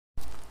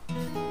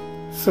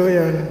So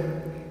yan.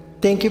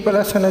 Thank you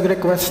pala sa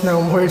nag-request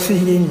ng more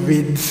singing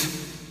vids.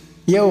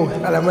 Yo,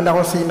 alam mo na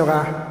kung sino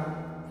ka.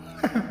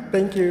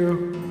 Thank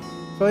you.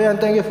 So yan,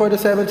 thank you for the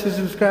 70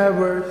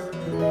 subscribers.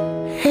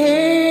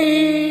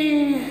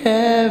 Hey,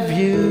 have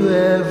you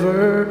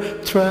ever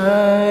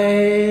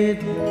tried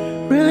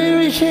really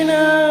reaching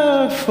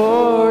out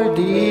for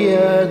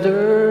the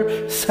other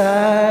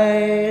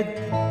side?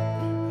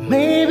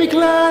 Maybe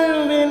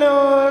climbing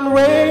on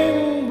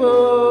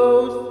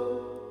rainbows,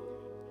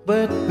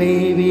 but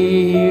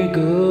maybe here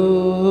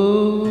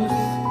goes.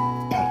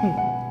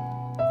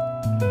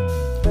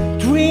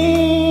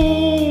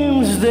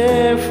 Dreams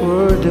there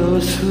for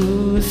those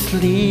who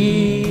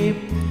sleep.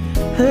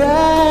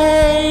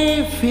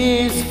 Life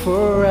is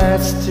for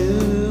us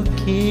to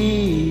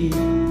keep.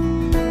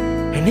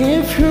 And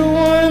if you're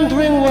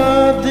wondering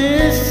what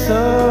this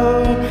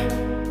song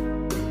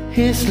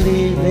is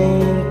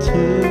leading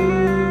to,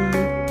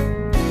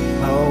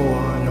 I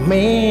wanna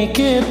make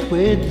it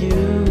with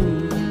you.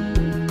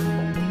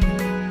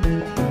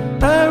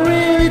 I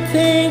really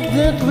think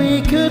that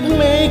we could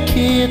make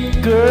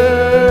it,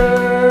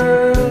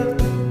 girl.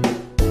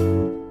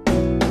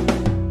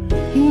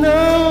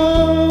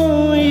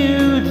 No,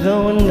 you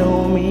don't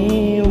know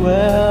me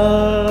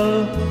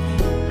well,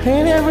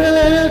 and every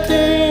little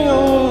thing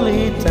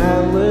only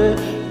time will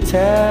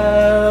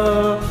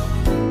tell.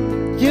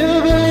 You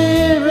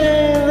believe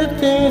in the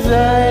things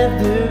I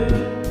do,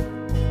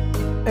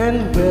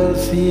 and we'll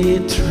see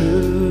it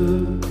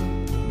through.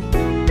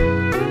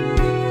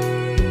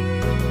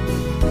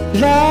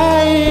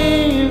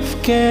 Life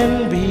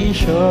can be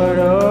short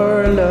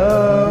or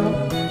long.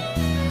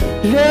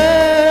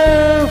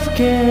 Love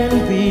can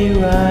be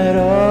right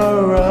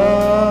or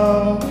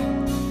wrong.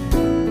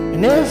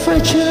 And if I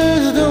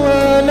choose the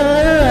one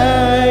I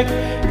like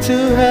to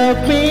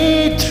help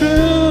me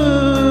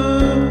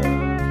through,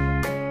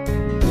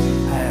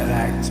 I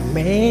like to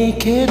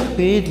make it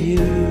with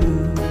you.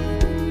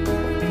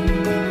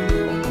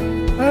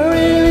 I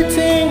really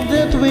think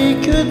that we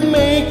could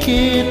make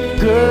it,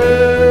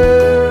 girl.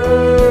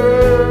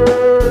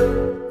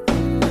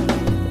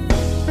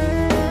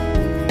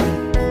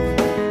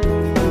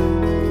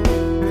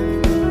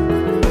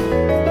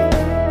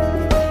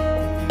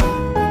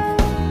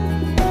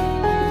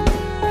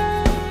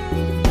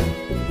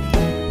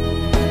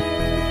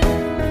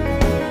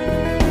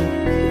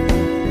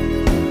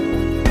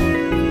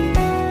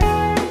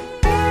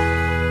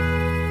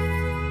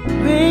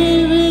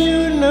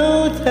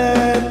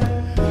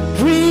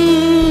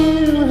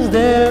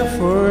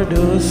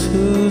 Those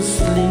who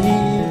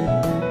sleep,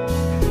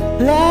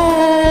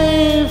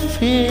 life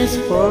is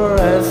for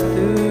us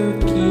to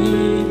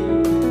keep.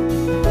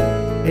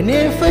 And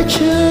if I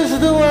choose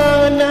the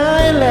one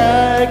I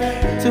like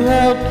to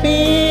help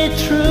me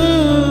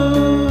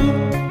through,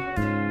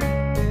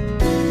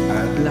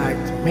 I'd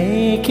like to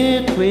make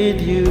it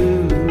with you.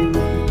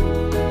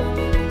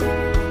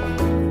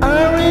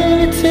 I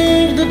really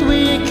think that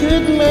we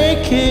could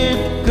make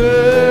it,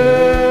 girl.